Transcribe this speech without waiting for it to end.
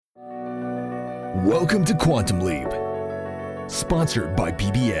Welcome to Quantum Leap, sponsored by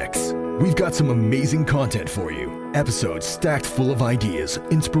BBX. We've got some amazing content for you. Episodes stacked full of ideas,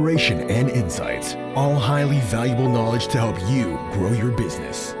 inspiration, and insights. All highly valuable knowledge to help you grow your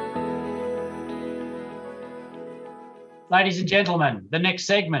business. Ladies and gentlemen, the next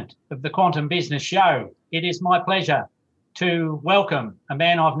segment of the Quantum Business Show. It is my pleasure to welcome a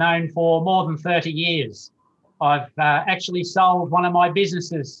man I've known for more than 30 years. I've actually sold one of my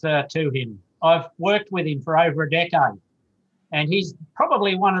businesses to him. I've worked with him for over a decade, and he's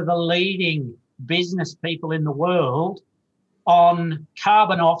probably one of the leading business people in the world on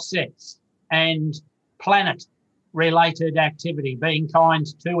carbon offsets and planet-related activity, being kind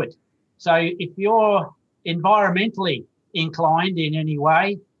to it. So if you're environmentally inclined in any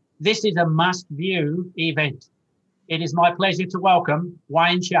way, this is a must-view event. It is my pleasure to welcome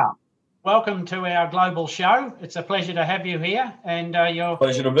Wayne Sharp. Welcome to our global show. It's a pleasure to have you here, and you're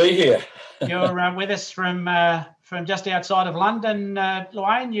pleasure to be here. You're with us from just outside of London,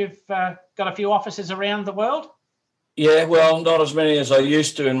 Wayne. You've got a few offices around the world. Yeah, well, not as many as I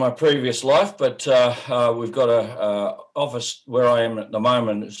used to in my previous life, but we've got a office where I am at the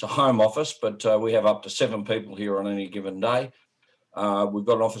moment. It's a home office, but we have up to 7 people here on any given day. We've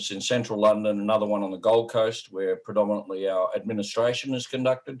got an office in central London, another one on the Gold Coast, where predominantly our administration is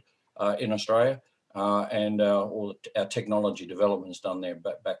conducted in Australia, and all our technology development is done there,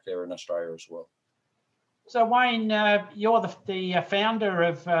 back there in Australia as well. So Wayne, you're the founder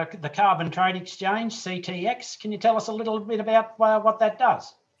of the Carbon Trade Exchange, CTX. Can you tell us a little bit about what that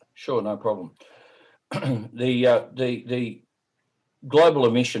does? Sure, no problem. The global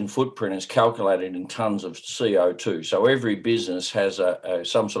emission footprint is calculated in tonnes of CO2. So every business has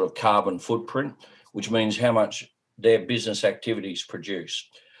some sort of carbon footprint, which means how much their business activities produce.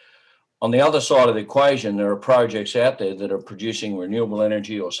 On the other side of the equation, there are projects out there that are producing renewable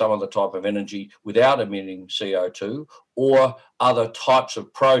energy or some other type of energy without emitting CO2, or other types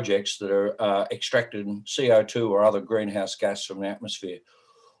of projects that are extracting CO2 or other greenhouse gas from the atmosphere.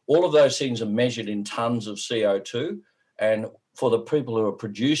 All of those things are measured in tonnes of CO2, and for the people who are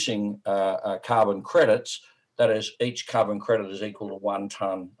producing carbon credits, that is, each carbon credit is equal to 1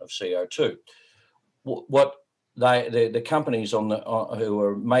 tonne of CO2. What the companies who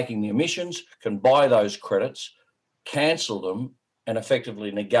are making the emissions can buy those credits, cancel them, and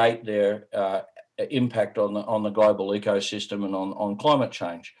effectively negate their impact on the global ecosystem and on climate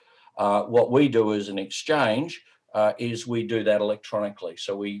change. What we do as an exchange is we do that electronically.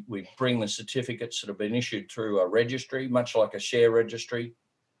 So we bring the certificates that have been issued through a registry, much like a share registry.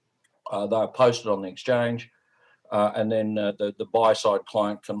 They're posted on the exchange, and then the buy-side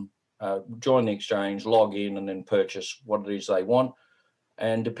client can join the exchange, log in, and then purchase what it is they want.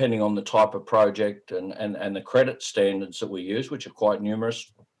 And depending on the type of project and the credit standards that we use, which are quite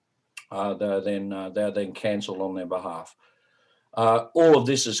numerous, they're then cancelled on their behalf. All of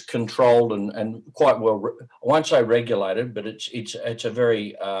this is controlled and quite well, I won't say regulated, but it's a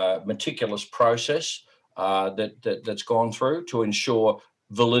very meticulous process that's gone through to ensure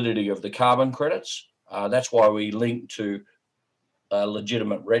validity of the carbon credits. That's why we link to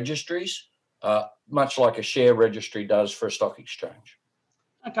legitimate registries, much like a share registry does for a stock exchange.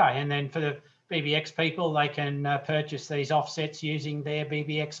 Okay, and then for the BBX people, they can purchase these offsets using their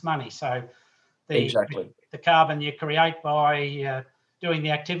BBX money. So Exactly. The carbon you create by doing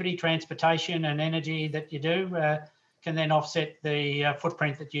the activity, transportation and energy that you do can then offset the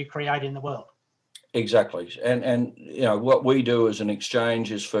footprint that you create in the world. Exactly. And you know what we do as an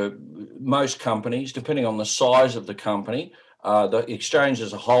exchange is for most companies, depending on the size of the company, the exchange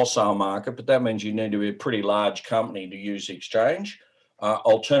is a wholesale market, but that means you need to be a pretty large company to use the exchange.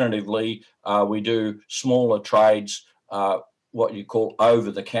 Alternatively, we do smaller trades, what you call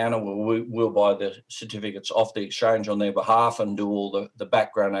over the counter, where we'll buy the certificates off the exchange on their behalf and do all the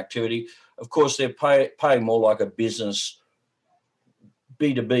background activity. Of course, they're paying more like a business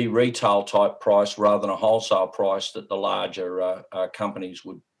B2B retail type price rather than a wholesale price that the larger companies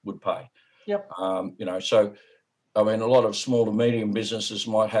would pay. Yep. So I mean, a lot of small to medium businesses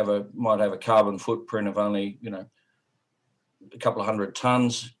might have a carbon footprint of only a couple of 100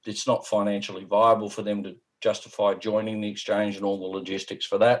 tonnes. It's not financially viable for them to justify joining the exchange and all the logistics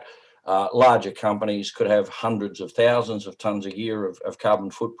for that. Larger companies could have hundreds of thousands of tonnes a year of carbon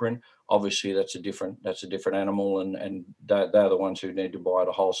footprint. Obviously, that's a different animal, and they're the ones who need to buy at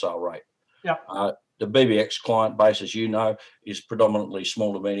a wholesale rate. Yeah. The BBX client base, as you know, is predominantly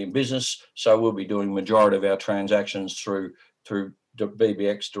small to medium business, so we'll be doing majority of our transactions through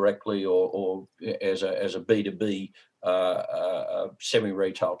BBX directly or as a B2B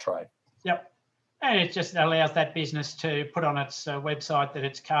semi-retail trade. Yep. And it just allows that business to put on its website that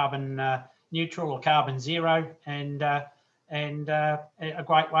it's carbon neutral or carbon zero, and a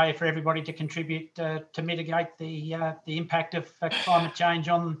great way for everybody to contribute to mitigate the impact of climate change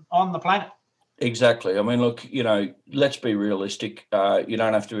on the planet. Exactly. I mean, look, let's be realistic. You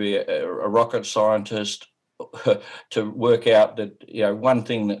don't have to be a rocket scientist to work out that, one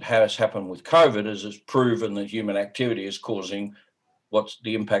thing that has happened with COVID is it's proven that human activity is causing what's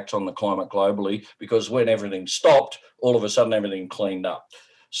the impact on the climate globally, because when everything stopped, all of a sudden everything cleaned up.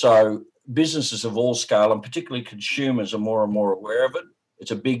 So businesses of all scale, and particularly consumers, are more and more aware of it.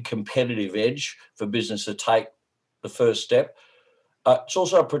 It's a big competitive edge for business to take the first step. It's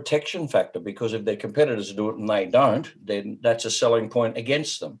also a protection factor, because if their competitors do it and they don't, then that's a selling point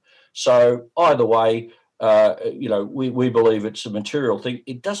against them. So either way, we believe it's a material thing.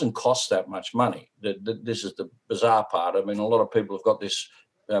 It doesn't cost that much money. This is the bizarre part. I mean, a lot of people have got this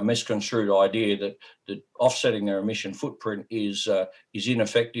misconstrued idea that offsetting their emission footprint is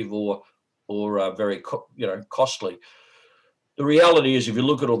ineffective or very costly. The reality is, if you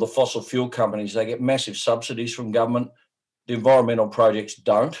look at all the fossil fuel companies, they get massive subsidies from government. The environmental projects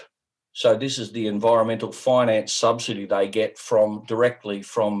don't. So this is the environmental finance subsidy they get directly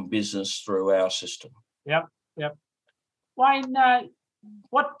from business through our system. Yep. Wayne,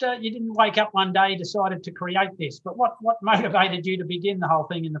 you didn't wake up one day, decided to create this, but what motivated you to begin the whole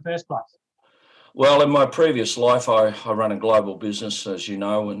thing in the first place? Well, in my previous life, I run a global business, as you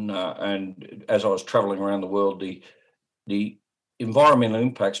know, and as I was travelling around the world, the environmental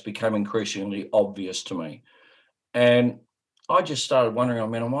impacts became increasingly obvious to me. And I just started wondering,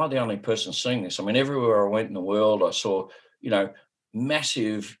 am I the only person seeing this? I mean, everywhere I went in the world, I saw,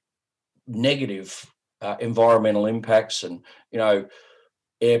 massive negative environmental impacts, and,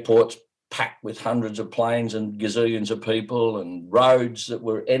 airports packed with hundreds of planes and gazillions of people, and roads that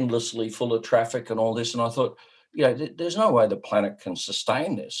were endlessly full of traffic and all this. And I thought, there's no way the planet can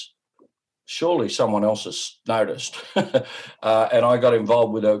sustain this. Surely someone else has noticed. And I got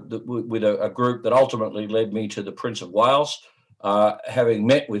involved with a group that ultimately led me to the Prince of Wales. Having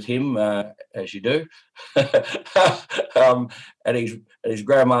met with him, as you do, at his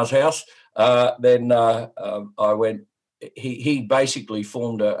grandma's house, then I went. He basically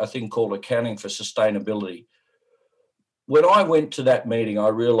formed a thing called Accounting for Sustainability. When I went to that meeting, I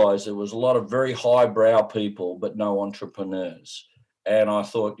realised there was a lot of very highbrow people, but no entrepreneurs. And I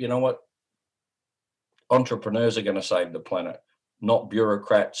thought, you know what? Entrepreneurs are going to save the planet, not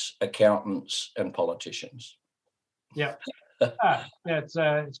bureaucrats, accountants, and politicians. Yeah.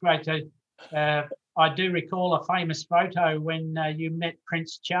 It's great to. I do recall a famous photo when you met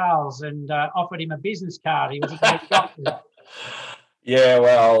Prince Charles and offered him a business card. He was a great doctor. Yeah,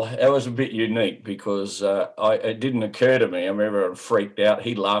 well, it was a bit unique because it didn't occur to me. I remember everyone freaked out.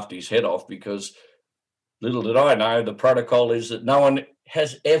 He laughed his head off because little did I know the protocol is that no one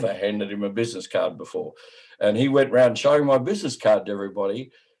has ever handed him a business card before. And he went around showing my business card to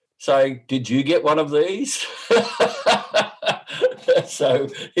everybody, saying, "Did you get one of these?" So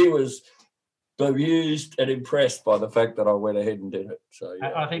he was bemused and impressed by the fact that I went ahead and did it. So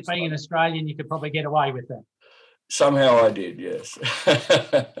yeah, I think being an Australian, you could probably get away with that. Somehow I did, yes.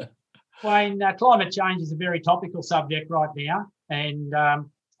 Wayne, climate change is a very topical subject right now. And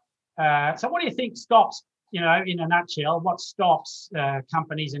so what do you think stops, in a nutshell, what stops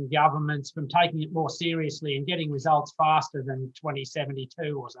companies and governments from taking it more seriously and getting results faster than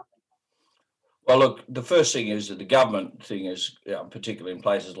 2072 or something? Well, look, the first thing is that the government thing is, particularly in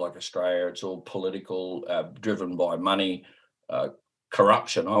places like Australia, it's all political, driven by money,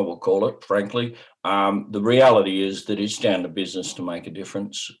 corruption, I will call it, frankly. The reality is that it's down to business to make a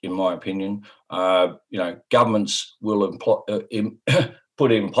difference, in my opinion. Governments will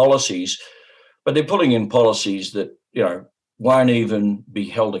put in policies, but they're putting in policies that, won't even be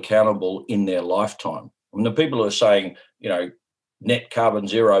held accountable in their lifetime. I mean, the people who are saying, net carbon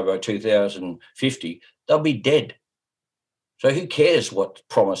zero by 2050, they'll be dead. So who cares what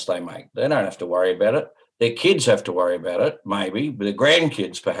promise they make? They don't have to worry about it. Their kids have to worry about it, maybe, but their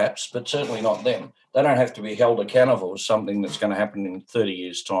grandkids perhaps, but certainly not them. They don't have to be held accountable as something that's going to happen in 30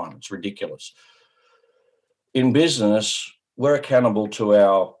 years' time. It's ridiculous. In business, we're accountable to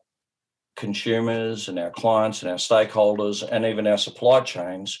our consumers and our clients and our stakeholders and even our supply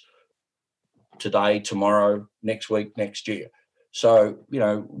chains today, tomorrow, next week, next year. So,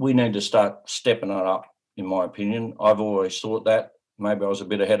 we need to start stepping it up, in my opinion. I've always thought that. Maybe I was a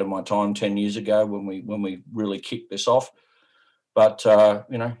bit ahead of my time 10 years ago when we really kicked this off. But,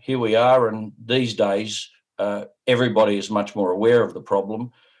 here we are. And these days, everybody is much more aware of the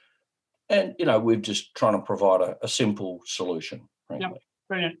problem. And, we're just trying to provide a simple solution, frankly. Yep,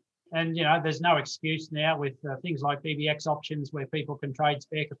 brilliant. And, there's no excuse now with things like BBX options where people can trade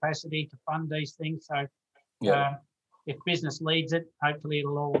spare capacity to fund these things. So if business leads it, hopefully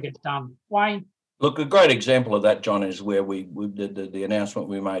it'll all get done. Wayne? Look, a great example of that, John, is where we did the announcement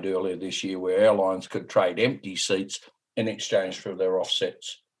we made earlier this year where airlines could trade empty seats in exchange for their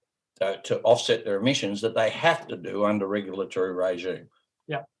offsets to offset their emissions that they have to do under regulatory regime.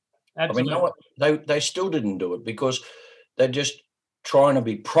 Yeah, absolutely. I mean, you know what? They still didn't do it because they're just trying to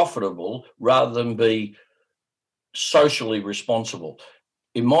be profitable rather than be socially responsible.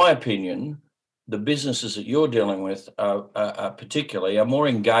 In my opinion, the businesses that you're dealing with are particularly more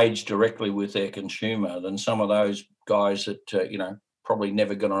engaged directly with their consumer than some of those guys that, probably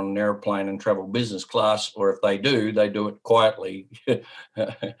never get on an airplane and travel business class, or if they do it quietly.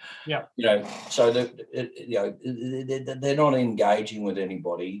 Yeah. So they're not engaging with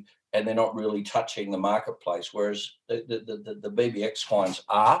anybody and they're not really touching the marketplace, whereas the BBX clients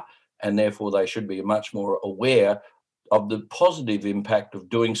are, and therefore they should be much more aware of the positive impact of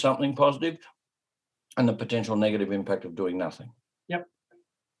doing something positive and the potential negative impact of doing nothing. Yep.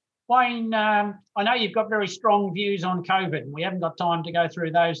 Wayne, I know you've got very strong views on COVID, and we haven't got time to go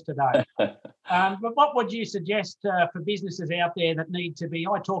through those today. But what would you suggest for businesses out there that need to be,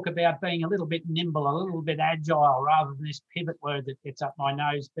 I talk about being a little bit nimble, a little bit agile, rather than this pivot word that gets up my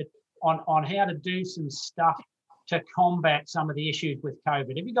nose, but on how to do some stuff to combat some of the issues with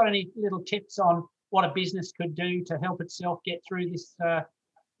COVID. Have you got any little tips on what a business could do to help itself get through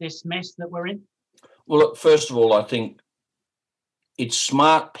this mess that we're in? Well, look, first of all, I think it's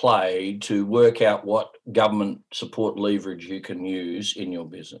smart play to work out what government support leverage you can use in your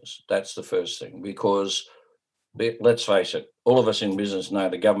business. That's the first thing, because let's face it, all of us in business know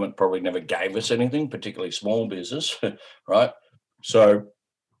the government probably never gave us anything, particularly small business, right? So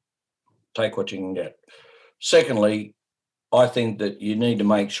take what you can get. Secondly, I think that you need to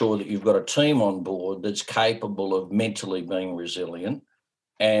make sure that you've got a team on board that's capable of mentally being resilient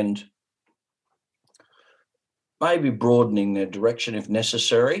and maybe broadening their direction if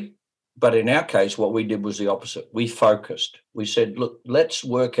necessary. But in our case, what we did was the opposite. We focused. We said, look, let's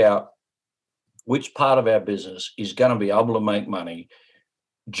work out which part of our business is going to be able to make money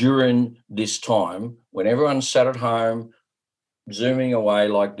during this time when everyone's sat at home, zooming away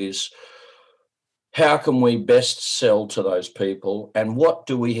like this. How can we best sell to those people, and what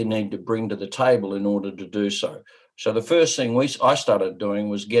do we need to bring to the table in order to do so? So the first thing I started doing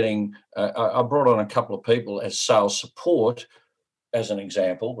was getting, I brought on a couple of people as sales support, as an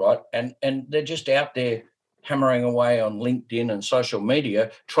example, right? And they're just out there hammering away on LinkedIn and social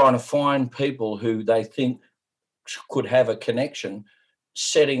media, trying to find people who they think could have a connection,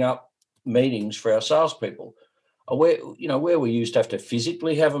 setting up meetings for our salespeople. Where we used to have to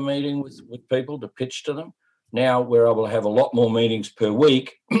physically have a meeting with people to pitch to them, now we're able to have a lot more meetings per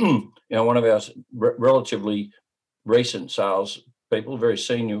week. One of our relatively recent sales people, a very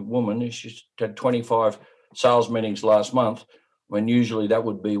senior woman, she had 25 sales meetings last month, when usually that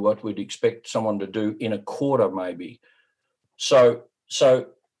would be what we'd expect someone to do in a quarter maybe. So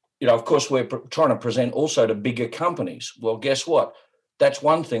of course, we're trying to present also to bigger companies. Well, guess what? That's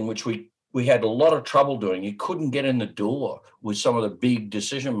one thing which we had a lot of trouble doing. You couldn't get in the door with some of the big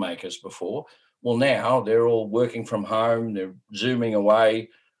decision makers before. Well, now they're all working from home, they're zooming away,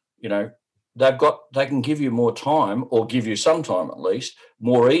 they can give you more time, or give you some time at least,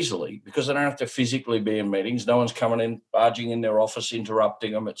 more easily, because they don't have to physically be in meetings. No one's coming in, barging in their office,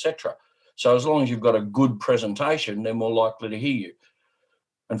 interrupting them, etc. So as long as you've got a good presentation, they're more likely to hear you.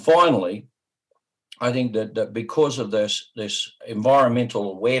 And finally, I think that because of this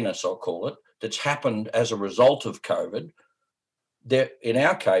environmental awareness, I'll call it, that's happened as a result of COVID, in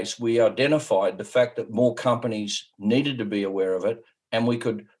our case, we identified the fact that more companies needed to be aware of it, and we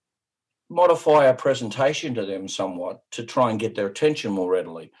could modify our presentation to them somewhat to try and get their attention more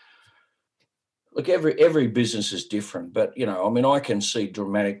readily. Look, every business is different, but, I can see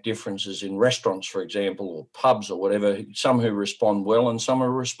dramatic differences in restaurants, for example, or pubs or whatever, some who respond well and some who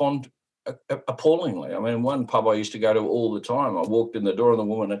respond appallingly. One pub I used to go to all the time, I walked in the door and the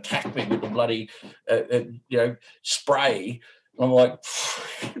woman attacked me with the bloody, spray. And I'm like,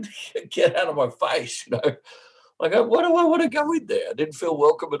 get out of my face, Like, what do I want to go in there? I didn't feel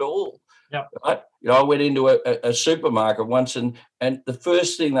welcome at all. Yeah. I went into a supermarket once and the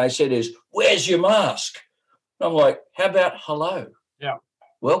first thing they said is, "Where's your mask?" And I'm like, how about hello? Yeah.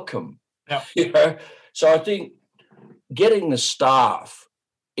 Welcome. Yeah. So I think getting the staff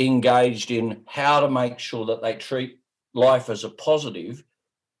engaged in how to make sure that they treat life as a positive,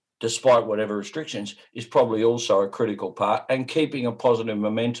 despite whatever restrictions, is probably also a critical part, and keeping a positive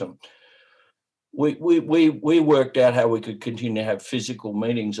momentum. we worked out how we could continue to have physical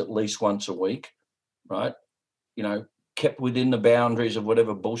meetings at least once a week, right? Kept within the boundaries of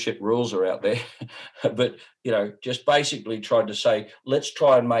whatever bullshit rules are out there. But, just basically tried to say, let's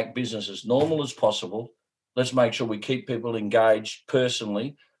try and make business as normal as possible. Let's make sure we keep people engaged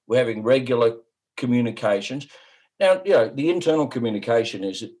personally. We're having regular communications. Now, the internal communication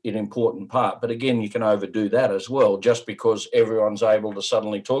is an important part, but again, you can overdo that as well. Just because everyone's able to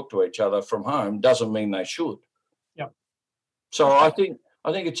suddenly talk to each other from home doesn't mean they should. Yep. So I think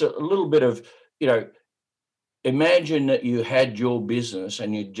it's a little bit of, imagine that you had your business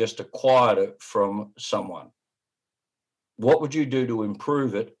and you just acquired it from someone. What would you do to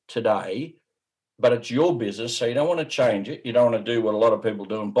improve it today? But it's your business, so you don't want to change it. You don't want to do what a lot of people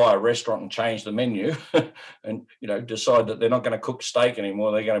do and buy a restaurant and change the menu and, decide that they're not going to cook steak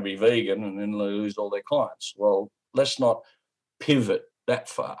anymore. They're going to be vegan and then they lose all their clients. Well, let's not pivot that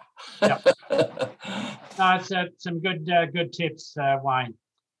far. Yep. No, it's some good tips, Wayne.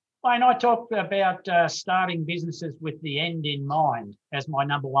 Wayne, I talked about starting businesses with the end in mind as my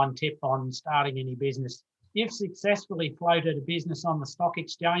number one tip on starting any business. You've successfully floated a business on the stock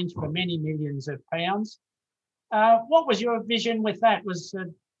exchange for many millions of pounds. What was your vision with that?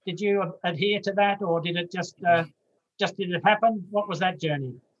 Did you adhere to that, or did it just did it happen? What was that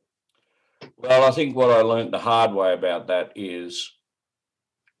journey? Well, I think what I learned the hard way about that is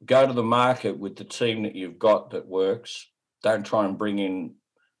go to the market with the team that you've got that works. Don't try and bring in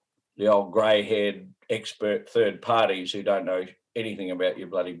the old grey-haired expert third parties who don't know anything about your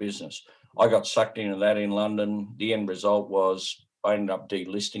bloody business. I got sucked into that in London. The end result was I ended up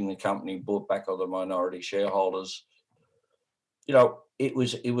delisting the company, bought back all the minority shareholders. It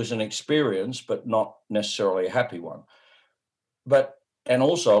was an experience, but not necessarily a happy one. And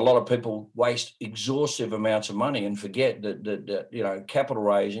also a lot of people waste exhaustive amounts of money and forget that capital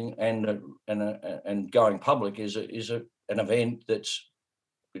raising and going public is an event that's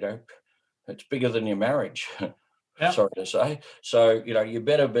it's bigger than your marriage. Yep. Sorry to say. So, you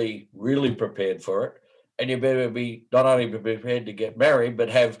better be really prepared for it. And you better be not only prepared to get married, but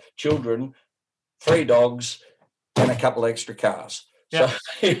have children, 3 dogs, and a couple extra cars. Yep.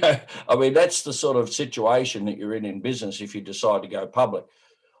 So, that's the sort of situation that you're in business if you decide to go public.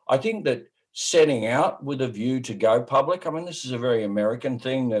 I think that setting out with a view to go public, this is a very American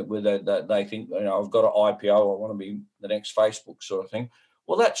thing that they think, I've got an IPO, I want to be the next Facebook sort of thing.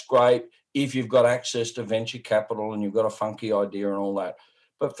 Well, that's great if you've got access to venture capital and you've got a funky idea and all that.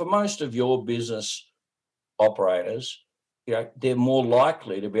 But for most of your business operators, they're more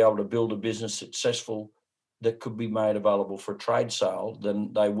likely to be able to build a business successful that could be made available for a trade sale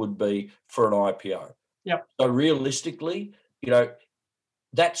than they would be for an IPO. Yep. So realistically,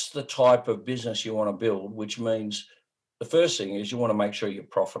 that's the type of business you want to build, which means the first thing is you want to make sure you're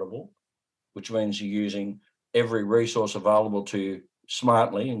profitable, which means you're using every resource available to you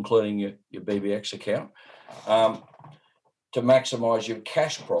smartly, including your BBX account, to maximise your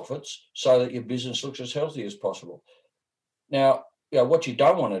cash profits so that your business looks as healthy as possible. Now, what you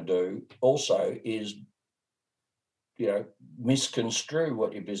don't want to do also is, misconstrue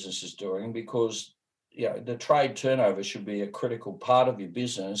what your business is doing, because, the trade turnover should be a critical part of your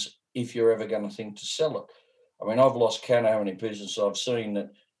business if you're ever going to think to sell it. I've lost count how many businesses I've seen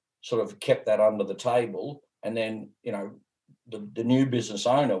that sort of kept that under the table, and then, the new business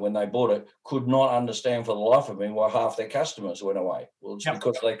owner, when they bought it, could not understand for the life of me why half their customers went away. Well, it's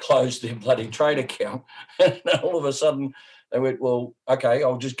because they closed their bloody trade account. And all of a sudden they went, well, okay,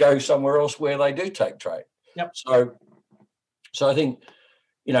 I'll just go somewhere else where they do take trade. Yep. So I think,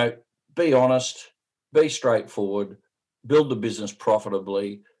 be honest, be straightforward, build the business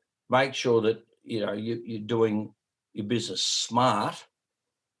profitably, make sure that, you're doing your business smart.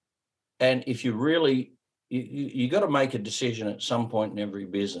 And if you really, you got to make a decision at some point in every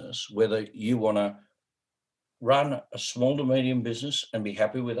business whether you want to run a small to medium business and be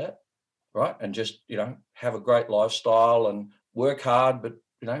happy with that, right? And just, have a great lifestyle and work hard, but,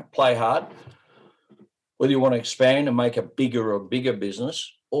 play hard. Whether you want to expand and make a bigger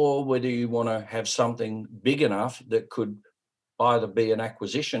business, or whether you want to have something big enough that could either be an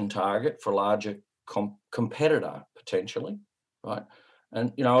acquisition target for a larger competitor potentially, right?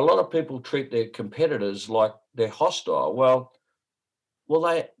 And, a lot of people treat their competitors like they're hostile. Well,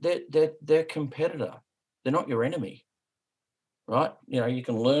 they're their competitor. They're not your enemy, right? You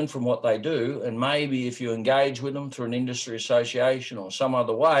can learn from what they do, and maybe if you engage with them through an industry association or some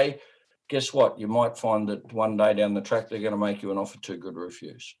other way, guess what? You might find that one day down the track, they're going to make you an offer too good to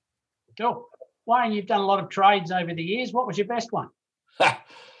refuse. Cool. Wayne, you've done a lot of trades over the years. What was your best one?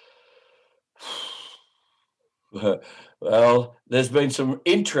 Well, there's been some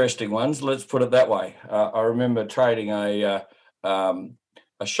interesting ones. Let's put it that way. I remember trading a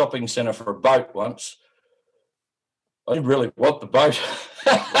shopping centre for a boat once. I didn't really want the boat,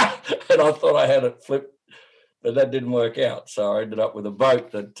 and I thought I had it flipped, but that didn't work out. So I ended up with a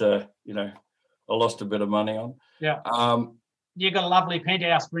boat that I lost a bit of money on. Yeah. You got a lovely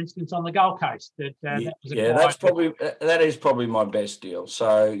penthouse, for instance, on the Gold Coast. That is probably my best deal.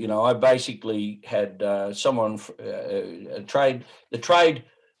 So I basically had someone the trade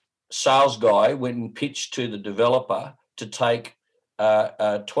sales guy went and pitched to the developer to take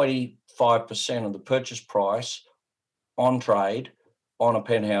 25% of the purchase price on trade on a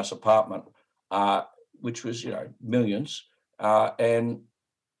penthouse apartment, which was millions. And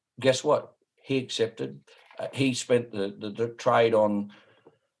guess what? He accepted. He spent the trade on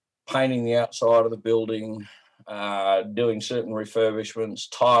painting the outside of the building, doing certain refurbishments,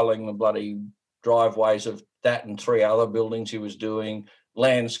 tiling the bloody driveways of that and 3 other buildings he was doing,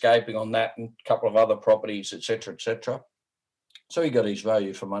 landscaping on that and a couple of other properties, etc., etc. So he got his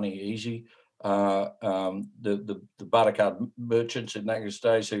value for money easy. The Buttercard merchants in those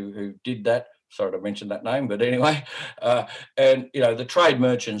days who did that. Sorry to mention that name, but anyway, and the trade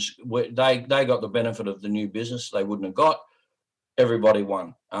merchants, they got the benefit of the new business they wouldn't have got. Everybody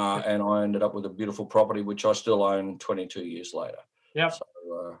won, and I ended up with a beautiful property which I still own 22 years later. Yep, so,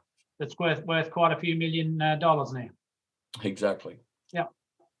 it's worth quite a few $1 million now. Exactly. Yeah.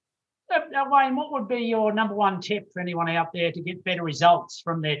 Now, Wayne, what would be your number one tip for anyone out there to get better results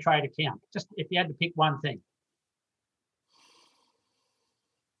from their trade account? Just if you had to pick one thing.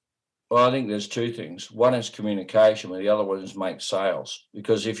 Well, I think there's two things. One is communication, but the other one is make sales.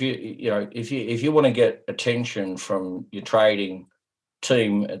 Because if you want to get attention from your trading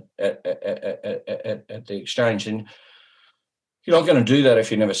team at the exchange, then you're not going to do that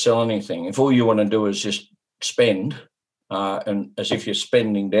if you never sell anything. If all you want to do is just spend, and as if you're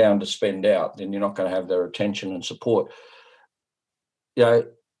spending down to spend out, then you're not going to have their attention and support. I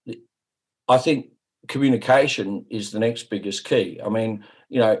think communication is the next biggest key. I mean,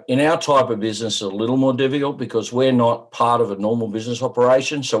 in our type of business, it's a little more difficult because we're not part of a normal business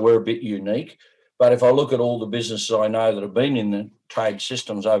operation, so we're a bit unique. But if I look at all the businesses I know that have been in the trade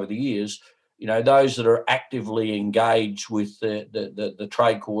systems over the years, those that are actively engaged with the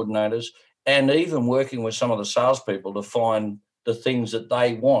trade coordinators and even working with some of the salespeople to find the things that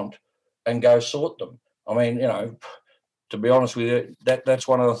they want and go sort them. I mean, to be honest with you, that's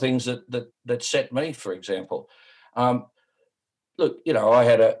one of the things that set me, for example. Look,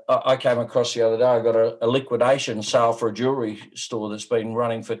 I came across the other day, I got a liquidation sale for a jewellery store that's been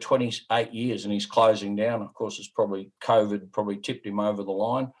running for 28 years and he's closing down. Of course, it's probably COVID probably tipped him over the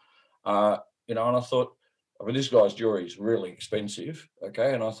line. And I thought, this guy's jewellery is really expensive,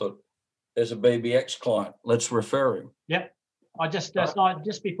 okay? And I thought, there's a BBX client, let's refer him. Yep. I just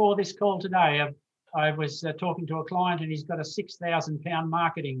before this call today, I was talking to a client and he's got a £6,000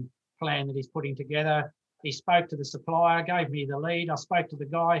 marketing plan that he's putting together. He spoke to the supplier, gave me the lead. I spoke to the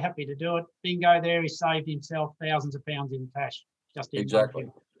guy, happy to do it. Bingo there, he saved himself thousands of pounds in cash. Exactly.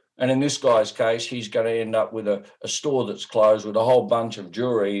 And in this guy's case, he's going to end up with a store that's closed with a whole bunch of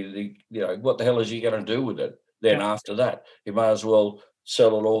jewellery. What the hell is he going to do with it then after that? He may as well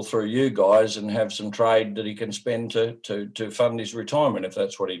sell it all through you guys and have some trade that he can spend to fund his retirement if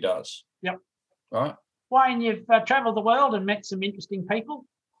that's what he does. Yep. Right. Wayne, you've travelled the world and met some interesting people.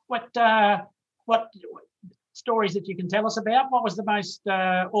 What stories that you can tell us about? What was the most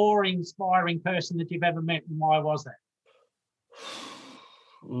awe-inspiring person that you've ever met and why was that?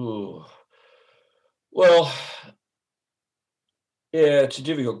 Ooh. Well, yeah, it's a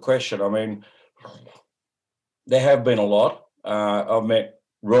difficult question. I mean, there have been a lot. I've met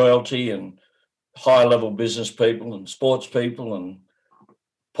royalty and high-level business people and sports people and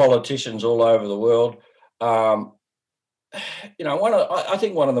politicians all over the world. I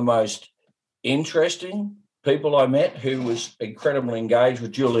think one of the most interesting people I met who was incredibly engaged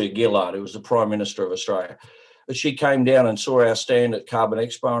with Julia Gillard, who was the Prime Minister of Australia. She came down and saw our stand at Carbon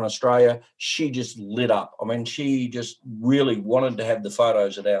Expo in Australia. She just lit up. I mean, she just really wanted to have the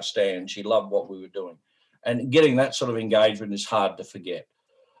photos at our stand. She loved what we were doing. And getting that sort of engagement is hard to forget.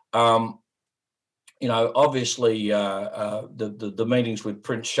 Obviously, the meetings with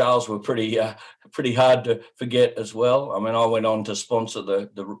Prince Charles were pretty hard to forget as well. I mean, I went on to sponsor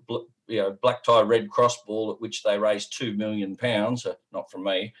the Black Tie Red Cross ball at which they raised £2 million, not from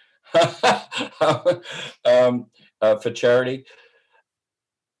me, for charity.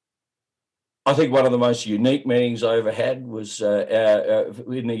 I think one of the most unique meetings I ever had was in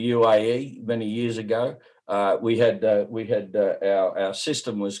the UAE many years ago. We had our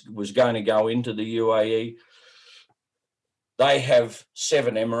system was going to go into the UAE. they have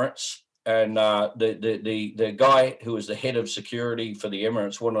 7 Emirates, and the guy who was the head of security for the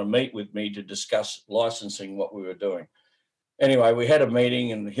Emirates wanted to meet with me to discuss licensing what we were doing. Anyway, we had a meeting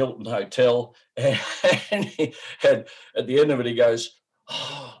in the Hilton Hotel, and he had, at the end of it, he goes,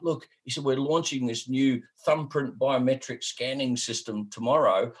 "Oh, look," he said, "we're launching this new thumbprint biometric scanning system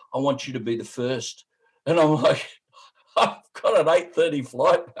tomorrow. I want you to be the first." And I'm like, "I've got an 8:30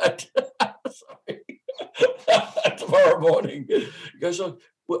 flight, mate." Tomorrow morning. He goes, "Oh,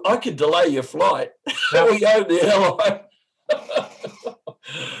 well, I could delay your flight." We go to the airline.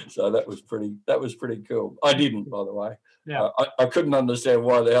 So that was pretty cool. I didn't, by the way. Yeah. I couldn't understand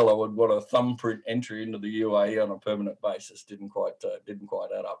why the hell I would want a thumbprint entry into the UAE on a permanent basis. Didn't quite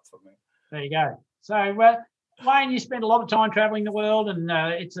add up for me. There you go. So, Wayne, you spend a lot of time traveling the world, and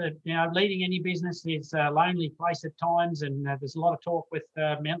it's leading any business is a lonely place at times, and there's a lot of talk with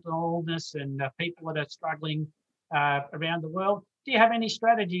mental illness and people that are struggling around the world. Do you have any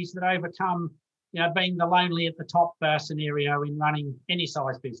strategies that overcome, being the lonely at the top scenario in running any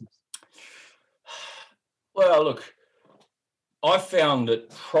size business? Well, look, I found that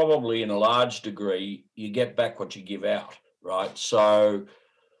probably in a large degree, you get back what you give out, right? So,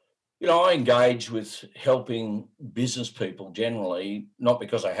 I engage with helping business people generally, not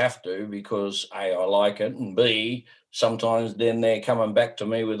because I have to, because A, I like it, and B, sometimes then they're coming back to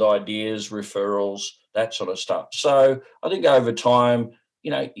me with ideas, referrals, that sort of stuff. So I think over time,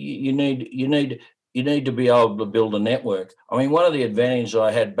 you need to be able to build a network. I mean, one of the advantages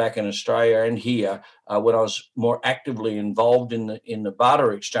I had back in Australia and here when I was more actively involved in the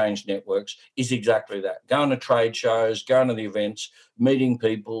barter exchange networks is exactly that: going to trade shows, going to the events, meeting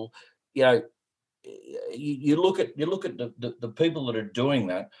people. You look at the people that are doing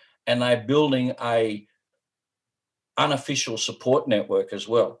that, and they're building a unofficial support network as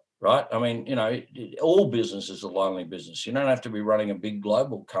well, right? I mean, all business is a lonely business. You don't have to be running a big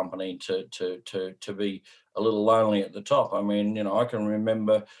global company to be a little lonely at the top. I mean, I can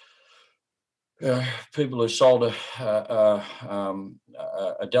remember people who sold a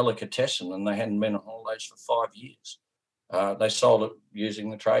delicatessen and they hadn't been on holidays for 5 years. They sold it using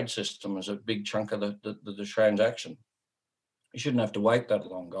the trade system as a big chunk of the transaction. You shouldn't have to wait that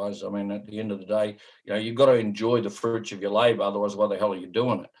long, guys. I mean, at the end of the day, you've got to enjoy the fruits of your labour. Otherwise, why the hell are you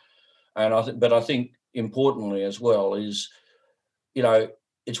doing it? And I think importantly as well is,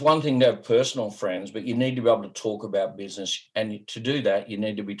 it's one thing to have personal friends, but you need to be able to talk about business. And to do that, you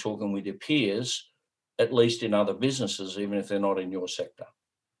need to be talking with your peers, at least in other businesses, even if they're not in your sector.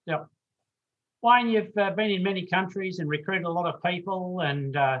 Yeah. Wayne, you've been in many countries and recruited a lot of people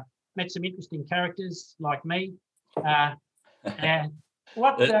and met some interesting characters like me.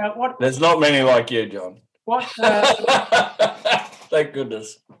 There's not many like you, John. Thank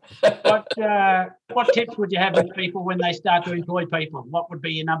goodness. What tips would you have with people when they start to employ people? What would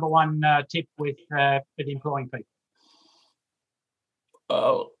be your number one tip with employing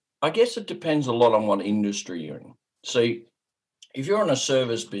people? I guess it depends a lot on what industry you're in. See, if you're in a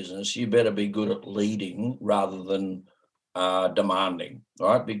service business, you better be good at leading rather than demanding,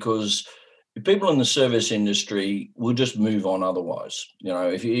 right? Because people in the service industry will just move on otherwise.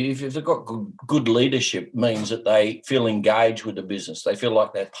 If they've got good leadership, means that they feel engaged with the business. They feel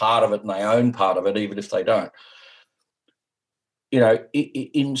like they're part of it and they own part of it, even if they don't.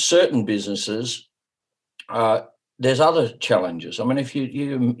 In certain businesses, there's other challenges. I mean, if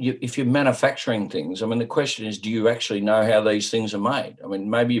you're manufacturing things, I mean, the question is, do you actually know how these things are made? I mean,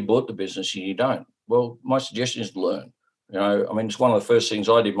 maybe you bought the business and you don't. Well, my suggestion is learn. I mean, it's one of the first things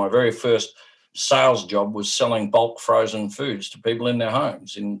I did. My very first sales job was selling bulk frozen foods to people in their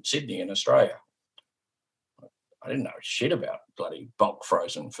homes in Sydney, in Australia. I didn't know shit about bloody bulk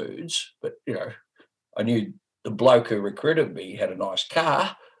frozen foods, but, I knew the bloke who recruited me had a nice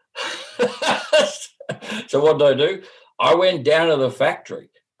car. So what did I do? I went down to the factory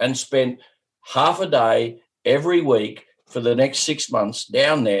and spent half a day every week for the next 6 months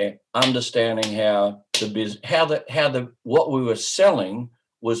down there, understanding how the business, what we were selling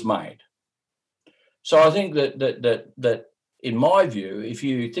was made. So I think that in my view, if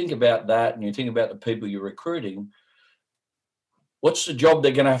you think about that and you think about the people you're recruiting, what's the job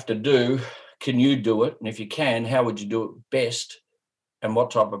they're going to have to do? Can you do it? And if you can, how would you do it best? And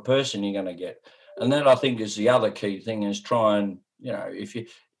what type of person you're going to get? And that, I think, is the other key thing, is try and,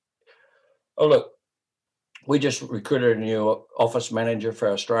 we just recruited a new office manager for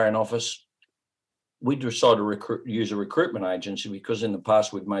our Australian office. We decided to use a recruitment agency because in the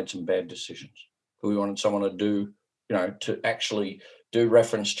past we'd made some bad decisions. We wanted someone to do, to actually do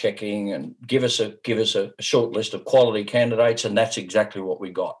reference checking and give us a short list of quality candidates, and that's exactly what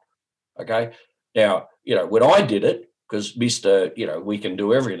we got. Okay. Now, when I did it, because Mr. We can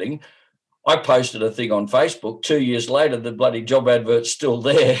do everything. I posted a thing on Facebook 2 years later, the bloody job advert's still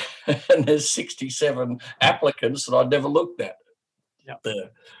there, and there's 67 applicants that I'd never looked at. There,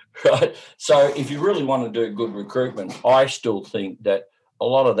 right? So if you really want to do good recruitment, I still think that a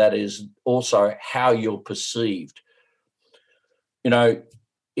lot of that is also how you're perceived. In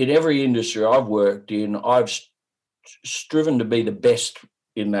every industry I've worked in, I've striven to be the best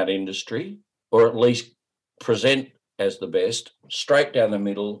in that industry, or at least present as the best, straight down the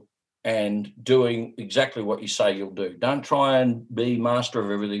middle, and doing exactly what you say you'll do. Don't try and be master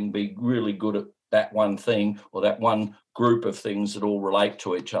of everything, be really good at that one thing or that one group of things that all relate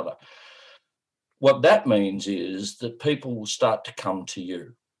to each other. What that means is that people will start to come to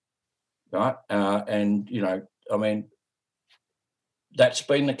you, right? That's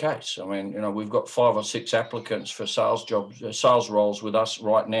been the case. We've got 5 or 6 applicants for sales jobs, sales roles with us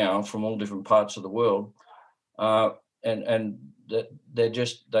right now from all different parts of the world. And that they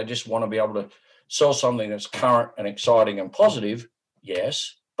just want to be able to sell something that's current and exciting and positive,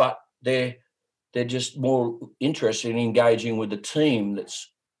 yes, but they're just more interested in engaging with the team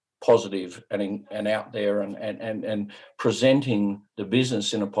that's positive and out there and presenting the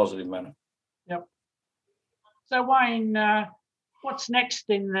business in a positive manner. Yep. So Wayne, what's next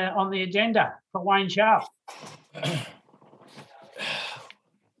on the agenda for Wayne Sharp?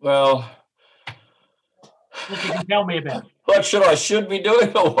 Well, what you can tell me about. What should be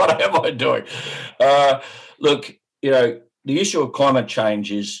doing, or what am I doing? Look, the issue of climate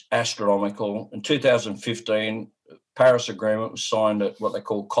change is astronomical. In 2015, Paris Agreement was signed at what they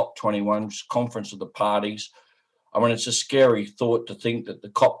call COP21, Conference of the Parties. It's a scary thought to think that the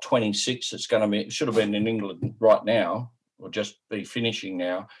COP26 that's going to be, should have been in England right now, or just be finishing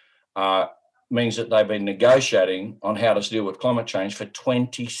now, means that they've been negotiating on how to deal with climate change for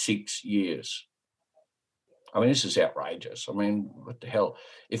 26 years. This is outrageous. What the hell?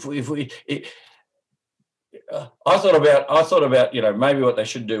 I thought about maybe what they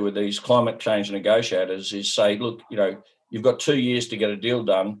should do with these climate change negotiators is say, look, you've got 2 years to get a deal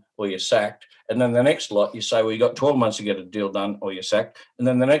done or you're sacked, and then the next lot you say, well, you got 12 months to get a deal done or you're sacked, and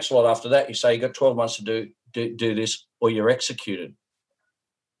then the next lot after that you say you got 12 months to do this or you're executed.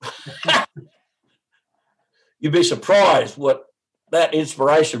 You'd be surprised what that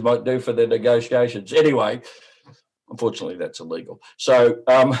inspiration might do for the negotiations. Anyway, unfortunately, that's illegal. So,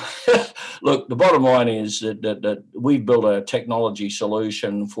 look, the bottom line is that we've built a technology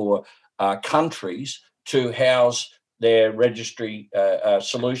solution for countries to house their registry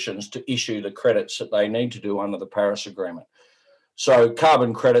solutions to issue the credits that they need to do under the Paris Agreement. So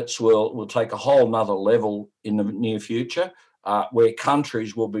carbon credits will take a whole nother level in the near future, where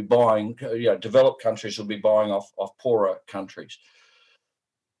countries will be buying, developed countries will be buying off poorer countries.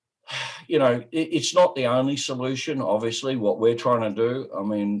 It's not the only solution, obviously, what we're trying to do.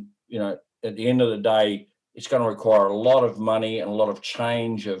 At the end of the day, it's going to require a lot of money and a lot of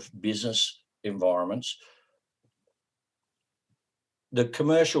change of business environments. The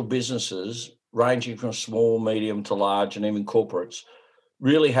commercial businesses, ranging from small, medium to large, and even corporates,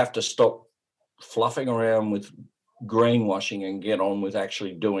 really have to stop fluffing around with greenwashing and get on with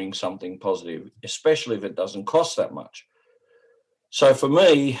actually doing something positive, especially if it doesn't cost that much. So for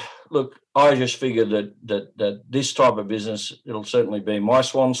me, look, I just figured that this type of business, it'll certainly be my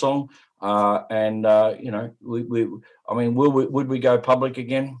swan song. Would we go public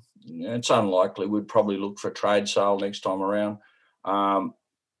again? It's unlikely. We'd probably look for a trade sale next time around.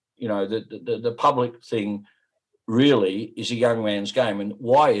 The public thing really is a young man's game. And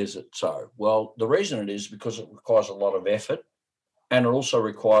why is it so? Well, the reason it is because it requires a lot of effort, and it also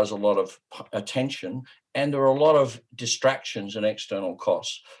requires a lot of attention, and there are a lot of distractions and external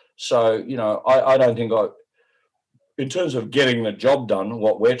costs. So, I don't think in terms of getting the job done,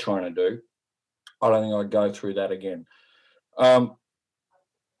 what we're trying to do, I don't think I'd go through that again.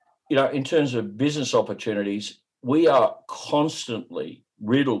 In terms of business opportunities, we are constantly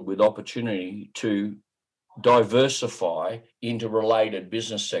riddled with opportunity to diversify into related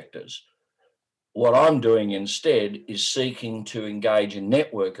business sectors. What I'm doing instead is seeking to engage a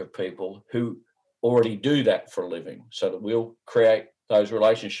network of people who already do that for a living, so that we'll create those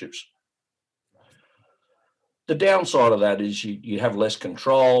relationships. The downside of that is you have less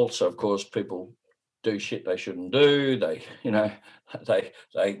control. So of course people do shit they shouldn't do. They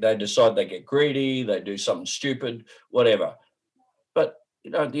decide they get greedy. They do something stupid, whatever. But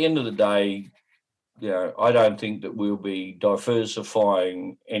at the end of the day, I don't think that we'll be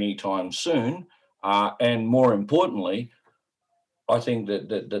diversifying anytime soon. And more importantly, I think that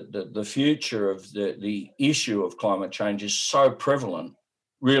the future of the issue of climate change is so prevalent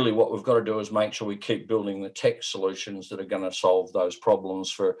really what we've got to do is make sure we keep building the tech solutions that are going to solve those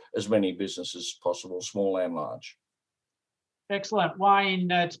problems for as many businesses as possible, small and large. Excellent. Wayne,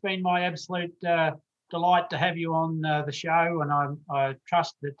 it's been my absolute delight to have you on the show, and I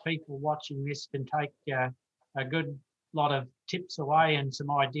trust that people watching this can take a good lot of tips away and some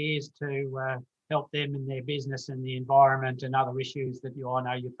ideas to help them in their business and the environment and other issues that I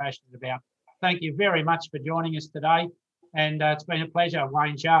know you're passionate about. Thank you very much for joining us today, and it's been a pleasure,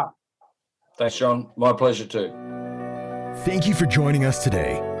 Wayne Sharp. Thanks, John. My pleasure too. Thank you for joining us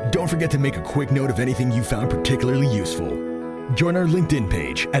today. Don't forget to make a quick note of anything you found particularly useful. Join our LinkedIn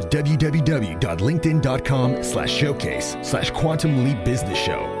page at www.linkedin.com/showcase/Quantum Leap Business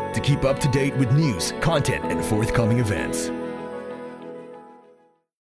Show to keep up to date with news, content, and forthcoming events.